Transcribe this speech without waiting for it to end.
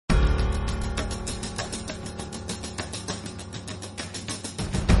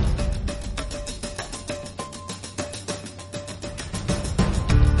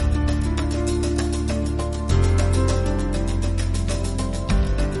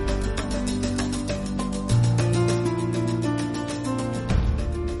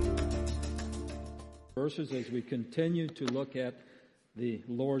verses as we continue to look at the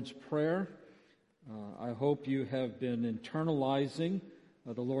Lord's Prayer. I hope you have been internalizing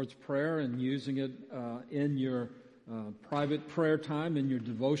the Lord's Prayer and using it in your private prayer time, in your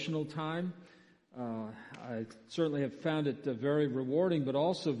devotional time. I certainly have found it very rewarding, but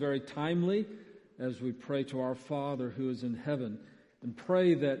also very timely as we pray to our Father who is in heaven and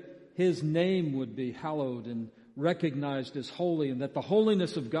pray that His name would be hallowed and recognized as holy, and that the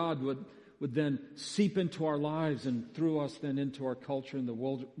holiness of God would then seep into our lives and through us then into our culture and the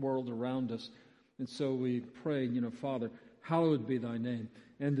world around us. And so we pray, Father, hallowed be Thy name.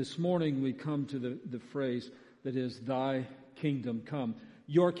 And this morning we come to the phrase that is, Thy kingdom come.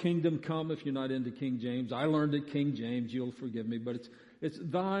 Your kingdom come, if you're not into King James. I learned it King James, you'll forgive me, but it's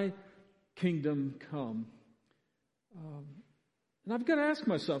Thy kingdom come. And I've got to ask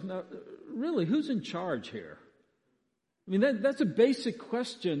myself, now, really, who's in charge here? I mean, that's a basic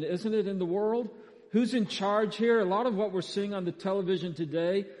question, isn't it, in the world? Who's in charge here? A lot of what we're seeing on the television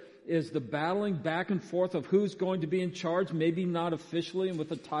today is the battling back and forth of who's going to be in charge, maybe not officially and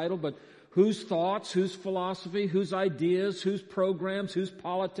with a title, but whose thoughts, whose philosophy, whose ideas, whose programs, whose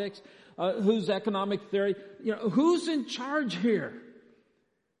politics, whose economic theory. Who's in charge here?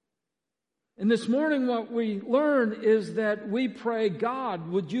 And this morning what we learn is that we pray, God,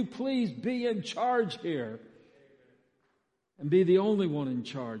 would you please be in charge here? And be the only one in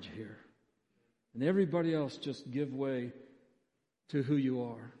charge here. And everybody else just give way to who you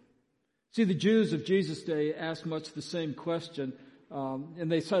are. See, the Jews of Jesus' day asked much the same question.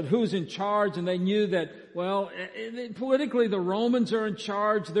 And they said, who's in charge? And they knew that, politically the Romans are in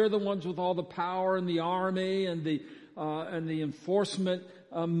charge. They're the ones with all the power and the army and the enforcement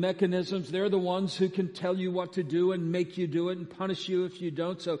mechanisms. They're the ones who can tell you what to do and make you do it and punish you if you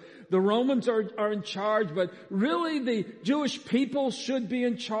don't. So the Romans are in charge, but really the Jewish people should be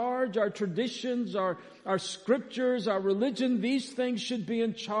in charge. Our traditions, our scriptures, our religion, these things should be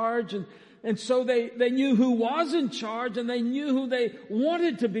in charge. And so they knew who was in charge, and they knew who they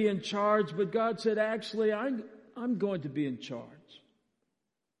wanted to be in charge, but God said, actually, I'm going to be in charge.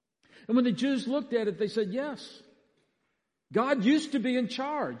 And when the Jews looked at it, they said, yes, God used to be in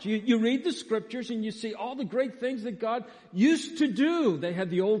charge. You read the scriptures and you see all the great things that God used to do. They had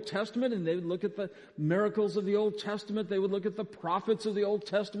the Old Testament and they would look at the miracles of the Old Testament. They would look at the prophets of the Old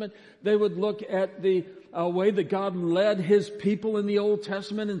Testament. They would look at the way that God led His people in the Old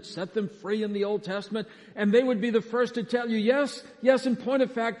Testament and set them free in the Old Testament. And they would be the first to tell you, yes, in point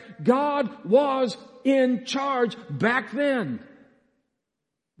of fact, God was in charge back then.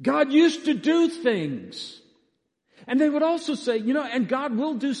 God used to do things. And they would also say, and God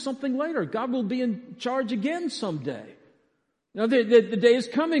will do something later. God will be in charge again someday. The day is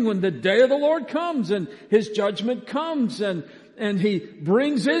coming when the day of the Lord comes and His judgment comes and He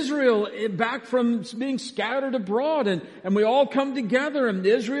brings Israel back from being scattered abroad and we all come together and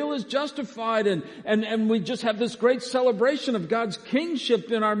Israel is justified and we just have this great celebration of God's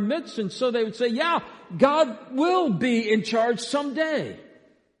kingship in our midst. And so they would say, yeah, God will be in charge someday.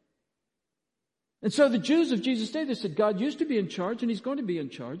 And so the Jews of Jesus' day, they said, God used to be in charge and He's going to be in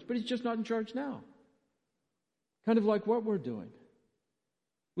charge, but He's just not in charge now. Kind of like what we're doing.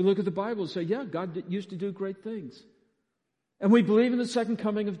 We look at the Bible and say, yeah, God used to do great things. And we believe in the second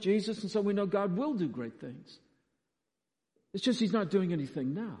coming of Jesus, and so we know God will do great things. It's just He's not doing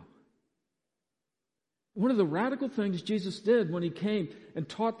anything now. One of the radical things Jesus did when He came and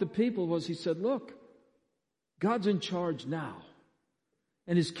taught the people was He said, look, God's in charge now,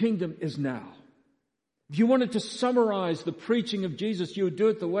 and His kingdom is now. If you wanted to summarize the preaching of Jesus, you would do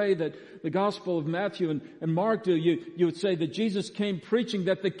it the way that the Gospel of Matthew and Mark do. You would say that Jesus came preaching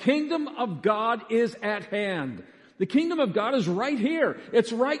that the kingdom of God is at hand. The kingdom of God is right here.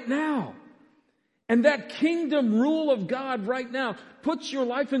 It's right now. And that kingdom rule of God right now puts your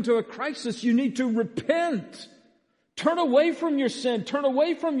life into a crisis. You need to repent. Turn away from your sin. Turn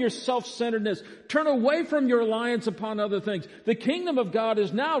away from your self-centeredness. Turn away from your reliance upon other things. The kingdom of God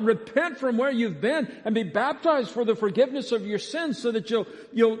is now. Repent from where you've been and be baptized for the forgiveness of your sins so that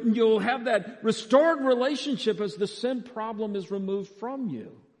you'll have that restored relationship as the sin problem is removed from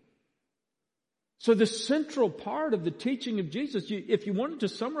you. So the central part of the teaching of Jesus, if you wanted to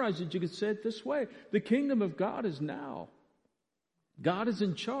summarize it, you could say it this way. The kingdom of God is now. God is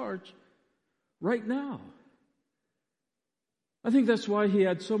in charge right now. I think that's why He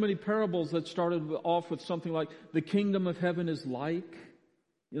had so many parables that started off with something like, the kingdom of heaven is like.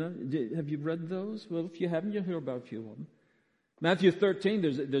 Have you read those? Well, if you haven't, you'll hear about a few of them. Matthew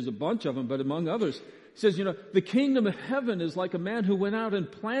 13, there's a bunch of them, but among others, it says, the kingdom of heaven is like a man who went out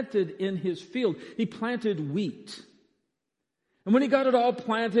and planted in his field. He planted wheat. And And when he got it all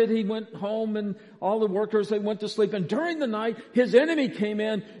planted, he went home and all the workers, they went to sleep. And during the night, his enemy came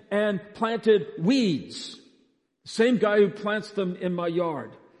in and planted weeds. Same guy who plants them in my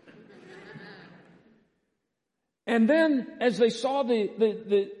yard. And then as they saw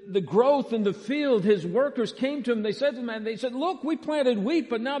the growth in the field, his workers came to him. They said to him, they said, look, we planted wheat,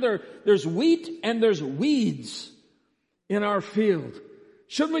 but now there's wheat and there's weeds in our field.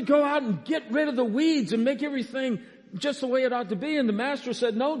 Shouldn't we go out and get rid of the weeds and make everything just the way it ought to be? And the master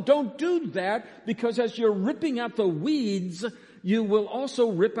said, no, don't do that, because as you're ripping out the weeds, you will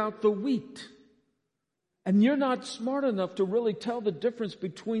also rip out the wheat. And you're not smart enough to really tell the difference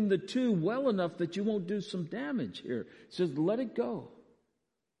between the two well enough that you won't do some damage here. He says, let it go.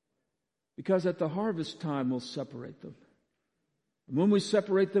 Because at the harvest time, we'll separate them. And when we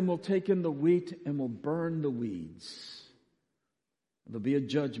separate them, we'll take in the wheat and we'll burn the weeds. There'll be a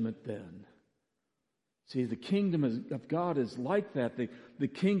judgment then. See, the kingdom of God is like that. The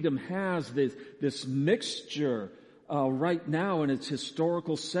kingdom has this mixture right now in its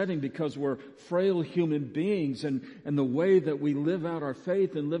historical setting, because we're frail human beings, and the way that we live out our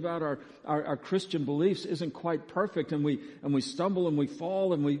faith and live out our Christian beliefs isn't quite perfect, and we stumble and we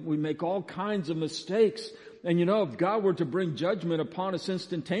fall and we make all kinds of mistakes. And if God were to bring judgment upon us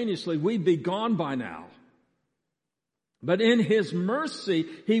instantaneously, we'd be gone by now. But in His mercy,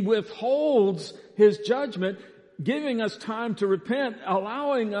 He withholds His judgment, giving us time to repent,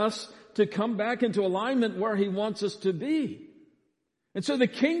 allowing us to come back into alignment where He wants us to be. And so the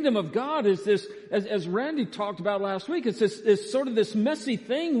kingdom of God is this, as Randy talked about last week, it's this sort of this messy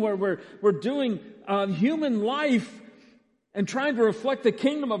thing where we're doing human life and trying to reflect the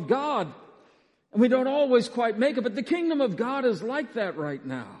kingdom of God. And we don't always quite make it, but the kingdom of God is like that right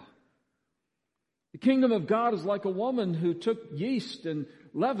now. The kingdom of God is like a woman who took yeast and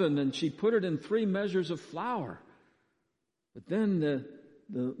leaven and she put it in 3 measures of flour. But then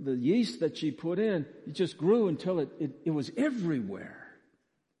the yeast that she put in, it just grew until it was everywhere.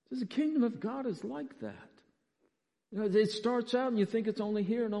 The kingdom of God is like that. It starts out and you think it's only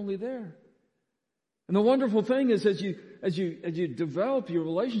here and only there. And the wonderful thing is, as you develop your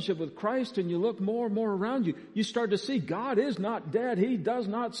relationship with Christ and you look more and more around you, you start to see God is not dead. He does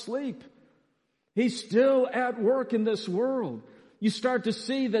not sleep. He's still at work in this world. You start to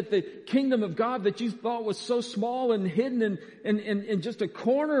see that the kingdom of God that you thought was so small and hidden in just a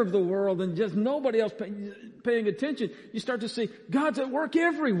corner of the world and just nobody else paying attention, you start to see God's at work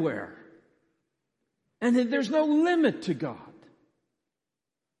everywhere. And there's no limit to God.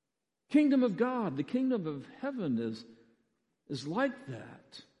 Kingdom of God, the kingdom of heaven is like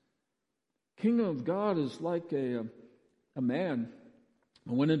that. Kingdom of God is like a man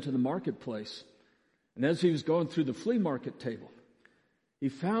who went into the marketplace. And as he was going through the flea market table, he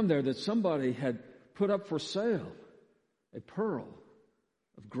found there that somebody had put up for sale a pearl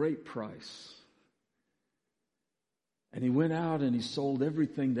of great price. And he went out and he sold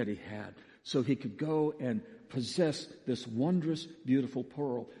everything that he had so he could go and possess this wondrous, beautiful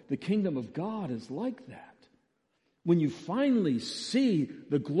pearl. The kingdom of God is like that. When you finally see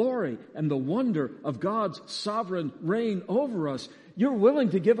the glory and the wonder of God's sovereign reign over us, you're willing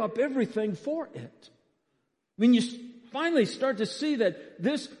to give up everything for it. When you finally start to see that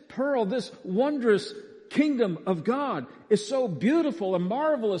this pearl, this wondrous kingdom of God is so beautiful and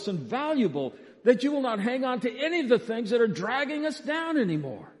marvelous and valuable that you will not hang on to any of the things that are dragging us down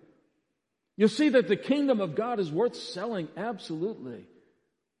anymore. You'll see that the kingdom of God is worth selling absolutely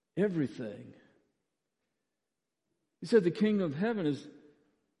everything. He said the kingdom of heaven is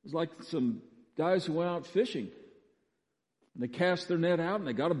like some guys who went out fishing. And they cast their net out and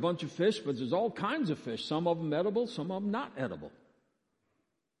they got a bunch of fish, but there's all kinds of fish. Some of them edible, some of them not edible.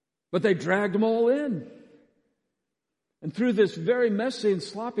 But they dragged them all in. And through this very messy and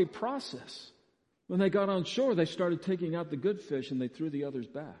sloppy process, when they got on shore, they started taking out the good fish and they threw the others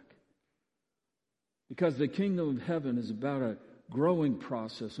back. Because the kingdom of heaven is about a growing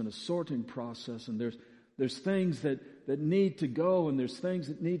process and a sorting process, and there's things that need to go and there's things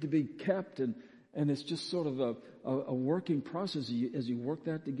that need to be kept, and it's just sort of a working process as you work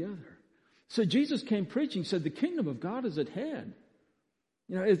that together. So Jesus came preaching, said the kingdom of God is at hand.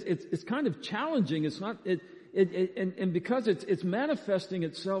 It's kind of challenging. It's not and because it's manifesting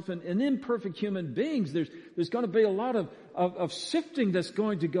itself in imperfect human beings, there's going to be a lot of sifting that's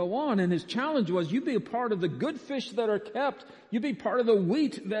going to go on. And his challenge was, you be a part of the good fish that are kept. You be part of the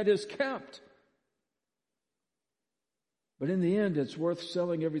wheat that is kept. But in the end, it's worth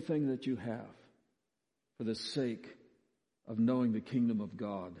selling everything that you have for the sake of knowing the kingdom of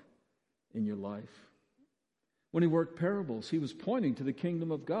God in your life. When he worked parables, he was pointing to the kingdom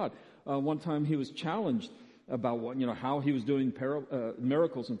of God. One time he was challenged about how he was doing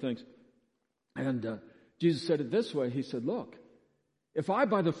miracles and things. And Jesus said it this way. He said, look, if I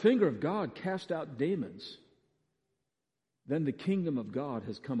by the finger of God cast out demons, then the kingdom of God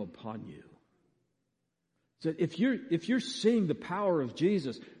has come upon you. So if you're seeing the power of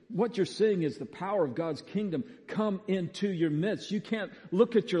Jesus, what you're seeing is the power of God's kingdom come into your midst. You can't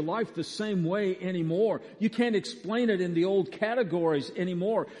look at your life the same way anymore. You can't explain it in the old categories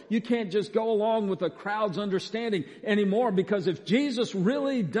anymore. You can't just go along with the crowd's understanding anymore, because if Jesus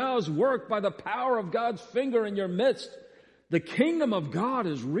really does work by the power of God's finger in your midst, the kingdom of God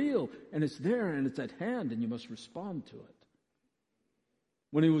is real, and it's there, and it's at hand, and you must respond to it.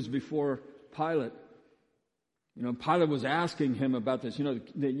 When he was before Pilate, Pilate was asking him about this.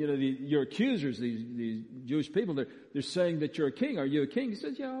 Your accusers, these Jewish people, they're saying that you're a king. Are you a king? He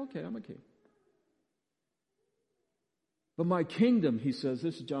says, yeah, okay, I'm a king. But my kingdom, he says,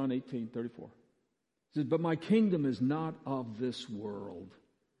 this is John 18:34. He says, but my kingdom is not of this world.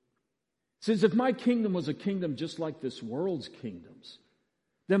 He says, if my kingdom was a kingdom just like this world's kingdoms,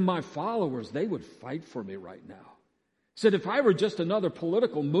 then my followers, they would fight for me right now. He said, if I were just another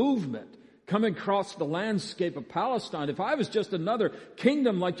political movement coming across the landscape of Palestine, if I was just another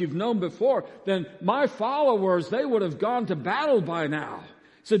kingdom like you've known before, then my followers, they would have gone to battle by now.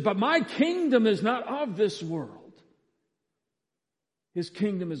 He said, but my kingdom is not of this world. His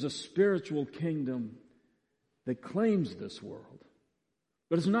kingdom is a spiritual kingdom that claims this world,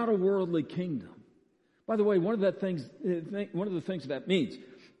 but it's not a worldly kingdom. By the way, one of the things that means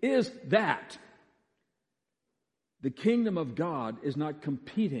is that the kingdom of God is not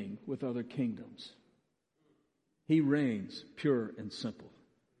competing with other kingdoms. He reigns pure and simple.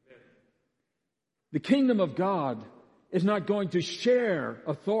 The kingdom of God is not going to share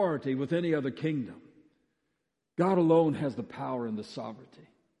authority with any other kingdom. God alone has the power and the sovereignty.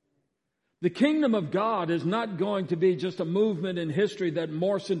 The kingdom of God is not going to be just a movement in history that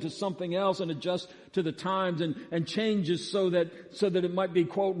morphs into something else and adjusts to the times and changes so that it might be,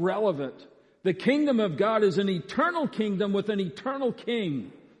 quote, relevant. The kingdom of God is an eternal kingdom with an eternal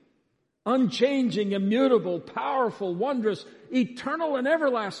king. Unchanging, immutable, powerful, wondrous, eternal and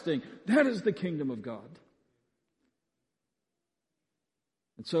everlasting. That is the kingdom of God.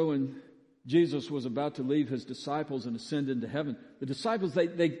 And so when Jesus was about to leave his disciples and ascend into heaven, the disciples,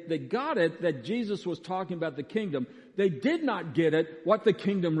 they got it that Jesus was talking about the kingdom. They did not get it what the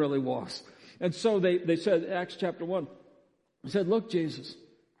kingdom really was. And so they said, Acts chapter 1, they said, look, Jesus,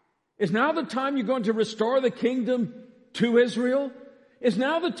 is now the time you're going to restore the kingdom to Israel? Is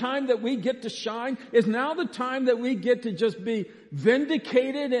now the time that we get to shine? Is now the time that we get to just be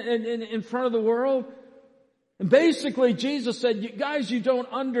vindicated in front of the world? And basically Jesus said, you guys, you don't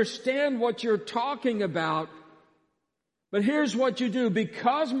understand what you're talking about. But here's what you do.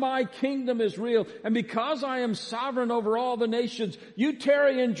 Because my kingdom is real and because I am sovereign over all the nations, you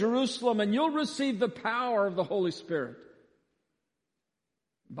tarry in Jerusalem and you'll receive the power of the Holy Spirit.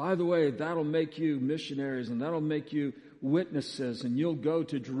 By the way, that'll make you missionaries and that'll make you witnesses, and you'll go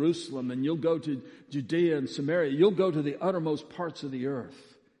to Jerusalem and you'll go to Judea and Samaria. You'll go to the uttermost parts of the earth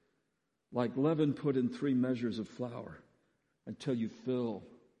like leaven put in 3 measures of flour until you fill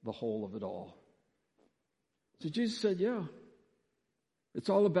the whole of it all. So Jesus said, yeah, it's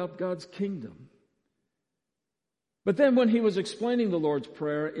all about God's kingdom. But then when he was explaining the Lord's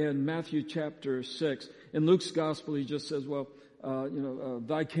Prayer in Matthew chapter 6, in Luke's gospel, he just says, well,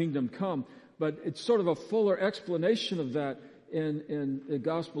 thy kingdom come. But it's sort of a fuller explanation of that in the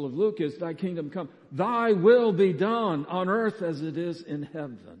Gospel of Luke is thy kingdom come. Thy will be done on earth as it is in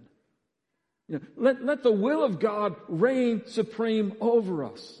heaven. Let the will of God reign supreme over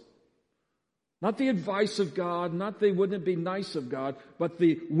us. Not the advice of God, not the wouldn't it be nice of God, but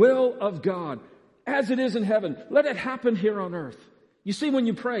the will of God as it is in heaven. Let it happen here on earth. You see, when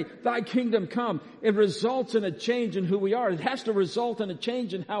you pray, thy kingdom come, it results in a change in who we are. It has to result in a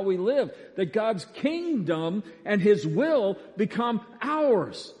change in how we live. That God's kingdom and his will become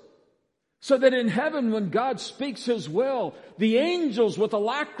ours. So that in heaven, when God speaks his will, the angels with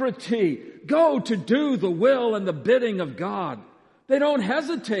alacrity go to do the will and the bidding of God. They don't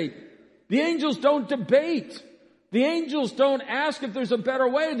hesitate. The angels don't debate. The angels don't ask if there's a better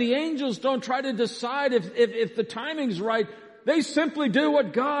way. The angels don't try to decide if the timing's right. They simply do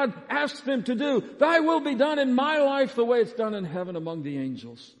what God asks them to do. Thy will be done in my life the way it's done in heaven among the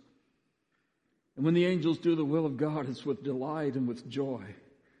angels. And when the angels do the will of God, it's with delight and with joy.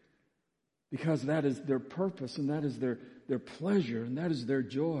 Because that is their purpose and that is their pleasure and that is their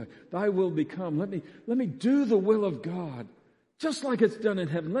joy. Thy will become. Let me do the will of God just like it's done in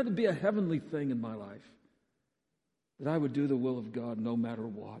heaven. Let it be a heavenly thing in my life. That I would do the will of God no matter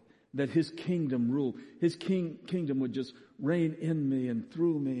what. that His kingdom rule. His kingdom would just reign in me and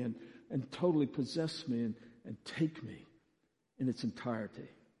through me and totally possess me and take me in its entirety.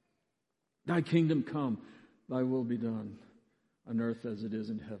 Thy kingdom come, thy will be done on earth as it is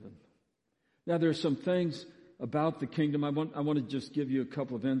in heaven. Now there are some things about the kingdom. I want to just give you a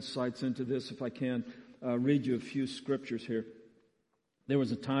couple of insights into this if I can. Read you a few scriptures here. There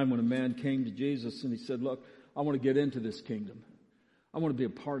was a time when a man came to Jesus and he said, look, I want to get into this kingdom. I want to be a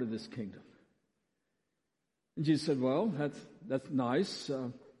part of this kingdom. And Jesus said, well, that's nice.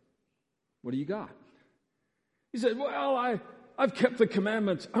 What do you got? He said, well, I've kept the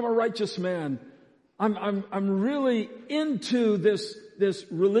commandments. I'm a righteous man. I'm really into this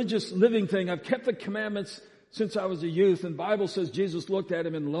religious living thing. I've kept the commandments since I was a youth. And the Bible says Jesus looked at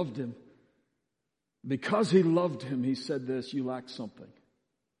him and loved him. Because He loved him, He said this, you lack something.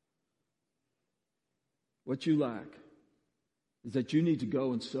 What you lack is that you need to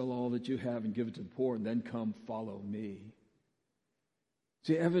go and sell all that you have and give it to the poor and then come follow me.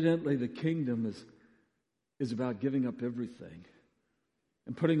 See, evidently the kingdom is about giving up everything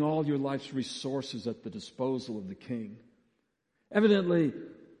and putting all your life's resources at the disposal of the King. Evidently,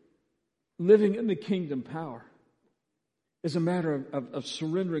 living in the kingdom power is a matter of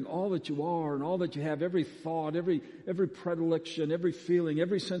surrendering all that you are and all that you have, every thought, every predilection, every feeling,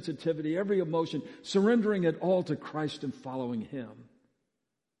 every sensitivity, every emotion, surrendering it all to Christ and following Him.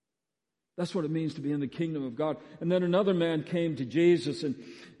 That's what it means to be in the kingdom of God. And then another man came to Jesus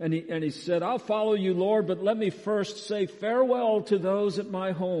and he said, I'll follow you, Lord, but let me first say farewell to those at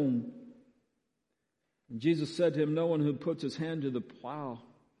my home. And Jesus said to him, no one who puts his hand to the plow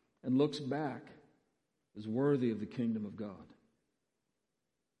and looks back is worthy of the kingdom of God.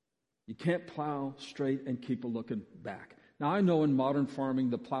 You can't plow straight and keep looking back. Now, I know in modern farming,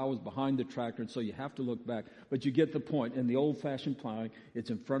 the plow is behind the tractor, and so you have to look back. But you get the point. In the old-fashioned plowing, it's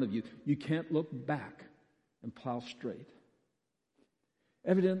in front of you. You can't look back and plow straight.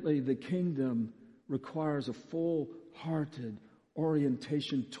 Evidently, the kingdom requires a full-hearted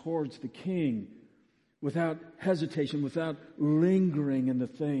orientation towards the King without hesitation, without lingering in the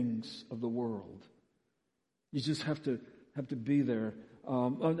things of the world. You just have to be there.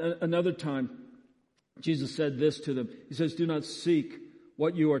 Another time, Jesus said this to them. He says, do not seek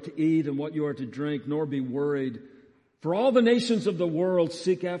what you are to eat and what you are to drink, nor be worried. For all the nations of the world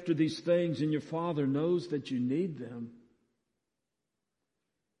seek after these things, and your Father knows that you need them.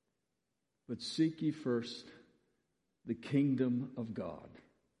 But seek ye first the kingdom of God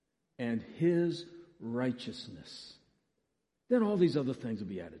and His righteousness. Then all these other things will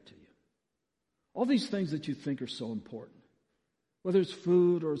be added to you. All these things that you think are so important. Whether it's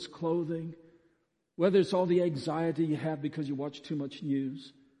food or it's clothing, whether it's all the anxiety you have because you watch too much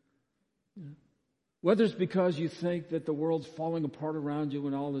news, whether it's because you think that the world's falling apart around you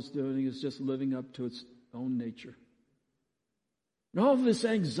and all it's doing is just living up to its own nature. And all this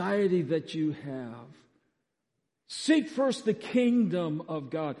anxiety that you have, seek first the kingdom of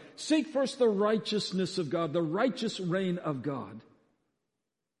God. Seek first the righteousness of God, the righteous reign of God.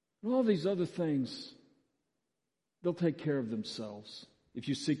 And all these other things, they'll take care of themselves if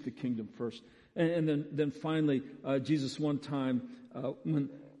you seek the kingdom first. And then finally, Jesus one time, when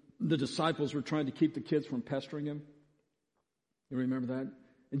the disciples were trying to keep the kids from pestering Him. You remember that?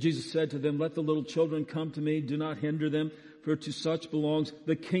 And Jesus said to them, let the little children come to me. Do not hinder them, for to such belongs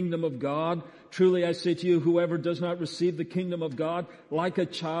the kingdom of God. Truly I say to you, whoever does not receive the kingdom of God like a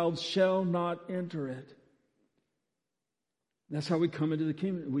child shall not enter it. That's how we come into the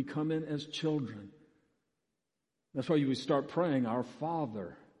kingdom. We come in as children. That's why we start praying, our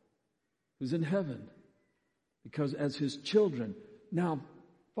Father who's in heaven. Because as His children, now,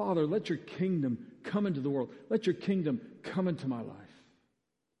 Father, let your kingdom come into the world. Let your kingdom come into my life.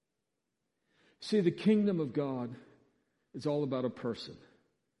 See, the kingdom of God is all about a person.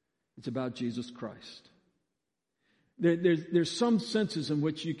 It's about Jesus Christ. There's some senses in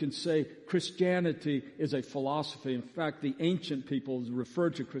which you can say Christianity is a philosophy. In fact, the ancient peoples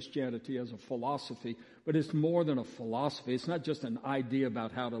referred to Christianity as a philosophy, but it's more than a philosophy. It's not just an idea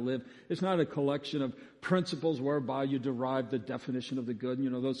about how to live. It's not a collection of principles whereby you derive the definition of the good,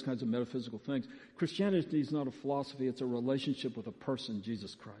 those kinds of metaphysical things. Christianity is not a philosophy. It's a relationship with a person,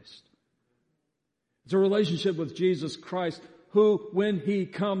 Jesus Christ. It's a relationship with Jesus Christ, who, when He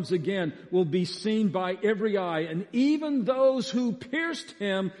comes again, will be seen by every eye. And even those who pierced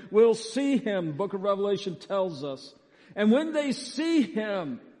Him will see Him, the book of Revelation tells us. And when they see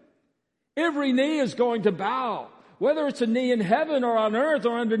Him, every knee is going to bow, whether it's a knee in heaven or on earth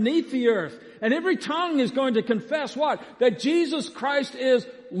or underneath the earth. And every tongue is going to confess what? That Jesus Christ is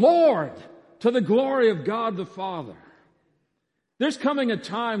Lord, to the glory of God the Father. There's coming a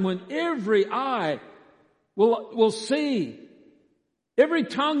time when every eye will see, every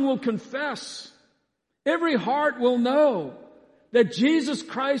tongue will confess, every heart will know that Jesus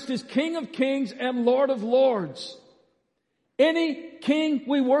Christ is King of Kings and Lord of Lords. Any king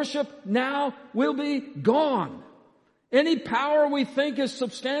we worship now will be gone. Any power we think is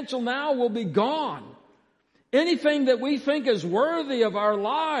substantial now will be gone. Anything that we think is worthy of our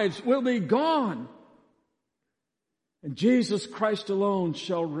lives will be gone. And Jesus Christ alone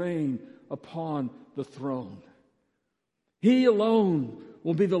shall reign upon the throne. He alone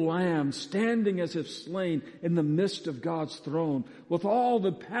will be the Lamb standing as if slain in the midst of God's throne, with all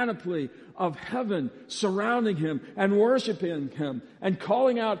the panoply of heaven surrounding Him and worshiping Him and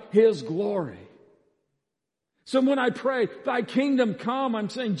calling out His glory. So when I pray, Thy kingdom come, I'm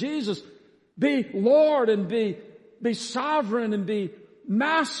saying, Jesus, be Lord and be sovereign and be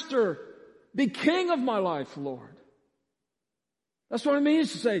master, be King of my life, Lord. That's what it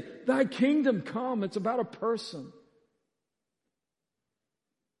means to say, Thy kingdom come. It's about a person.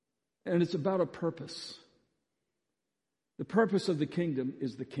 And it's about a purpose. The purpose of the kingdom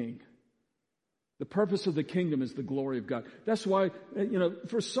is the king. The purpose of the kingdom is the glory of God. That's why,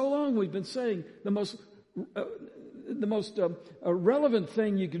 for so long we've been saying the most relevant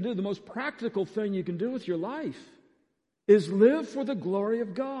thing you can do, the most practical thing you can do with your life is live for the glory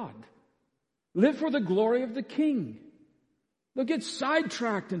of God. Live for the glory of the King. Don't get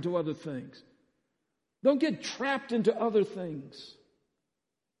sidetracked into other things. Don't get trapped into other things.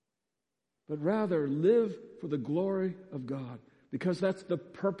 But rather live for the glory of God, because that's the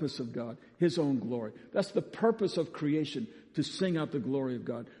purpose of God, His own glory. That's the purpose of creation, to sing out the glory of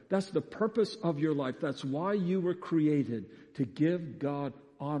God. That's the purpose of your life. That's why you were created, to give God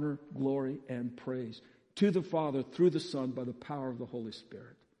honor, glory, and praise to the Father through the Son by the power of the Holy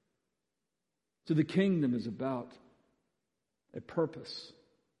Spirit. So the kingdom is about a purpose.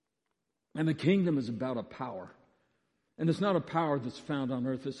 And the kingdom is about a power. And it's not a power that's found on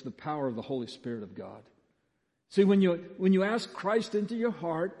earth. It's the power of the Holy Spirit of God. See, when you ask Christ into your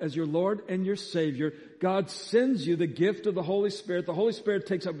heart as your Lord and your Savior, God sends you the gift of the Holy Spirit. The Holy Spirit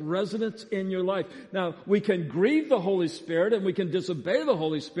takes up residence in your life. Now, we can grieve the Holy Spirit and we can disobey the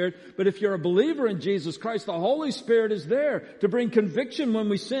Holy Spirit, but if you're a believer in Jesus Christ, the Holy Spirit is there to bring conviction when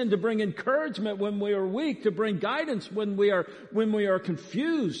we sin, to bring encouragement when we are weak, to bring guidance when we are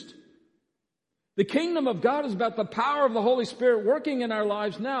confused. The kingdom of God is about the power of the Holy Spirit working in our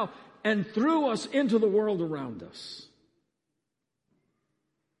lives now and through us into the world around us.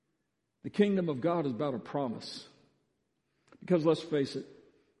 The kingdom of God is about a promise. Because let's face it,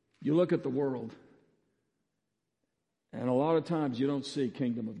 you look at the world, and a lot of times you don't see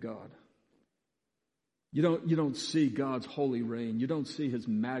kingdom of God. You don't see God's holy reign. You don't see His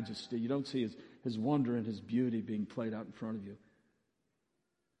majesty. You don't see His wonder and His beauty being played out in front of you.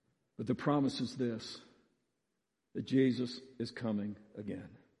 But the promise is this, that Jesus is coming again.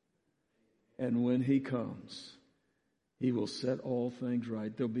 And when He comes, He will set all things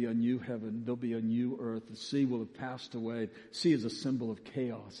right. There'll be a new heaven. There'll be a new earth. The sea will have passed away. The sea is a symbol of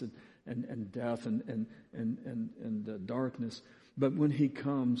chaos and death and darkness. But when He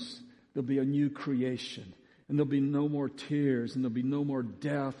comes, there'll be a new creation. And there'll be no more tears, and there'll be no more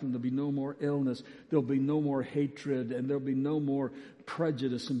death, and there'll be no more illness. There'll be no more hatred, and there'll be no more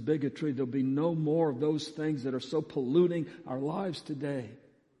prejudice and bigotry. There'll be no more of those things that are so polluting our lives today.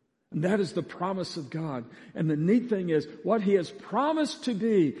 And that is the promise of God. And the neat thing is, what He has promised to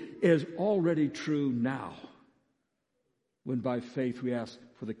be is already true now, when by faith we ask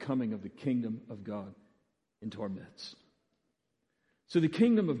for the coming of the kingdom of God into our midst. So the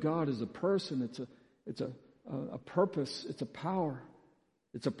kingdom of God is a person. It's a purpose. It's a power.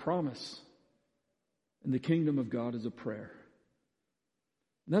 It's a promise. And the kingdom of God is a prayer.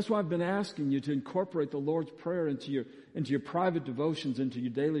 And that's why I've been asking you to incorporate the Lord's Prayer into your private devotions, into your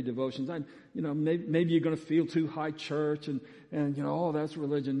daily devotions. Maybe you're going to feel too high church and that's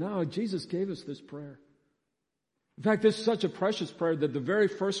religion. No, Jesus gave us this prayer. In fact, this is such a precious prayer that the very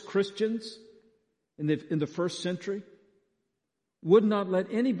first Christians in the first century would not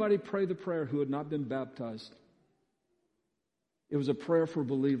let anybody pray the prayer who had not been baptized. It was a prayer for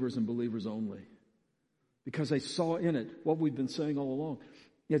believers and believers only, because they saw in it what we've been saying all along.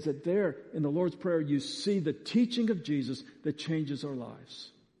 It's that there in the Lord's Prayer you see the teaching of Jesus that changes our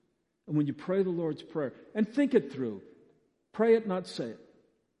lives. And when you pray the Lord's Prayer, and think it through, pray it, not say it,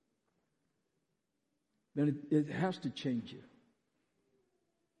 then it has to change you.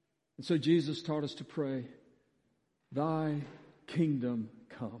 And so Jesus taught us to pray, Thy kingdom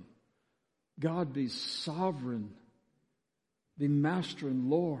come. God be sovereign, be master and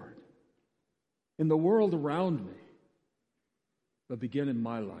Lord in the world around me. but begin in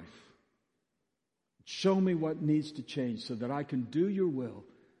my life. Show me what needs to change so that I can do your will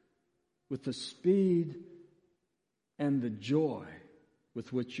with the speed and the joy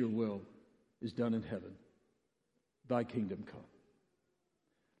with which your will is done in heaven. Thy kingdom come.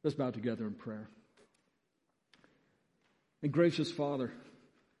 Let's bow together in prayer. And gracious Father,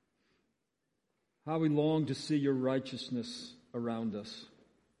 how we long to see your righteousness around us,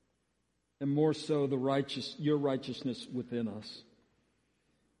 and more so your righteousness within us.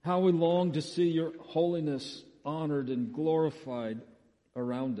 How we long to see your holiness honored and glorified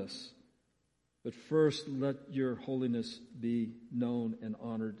around us. But first, let your holiness be known and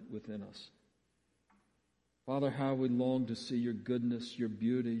honored within us. Father, how we long to see your goodness, your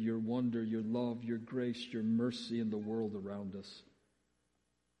beauty, your wonder, your love, your grace, your mercy in the world around us.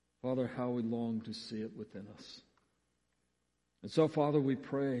 Father, how we long to see it within us. And so, Father, we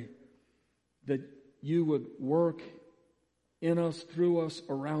pray that you would work in us, through us,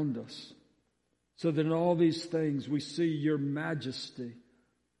 around us, so that in all these things we see your majesty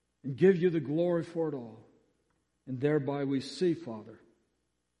and give you the glory for it all. And thereby we see, Father,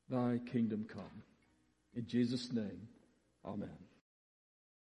 thy kingdom come. In Jesus' name, amen.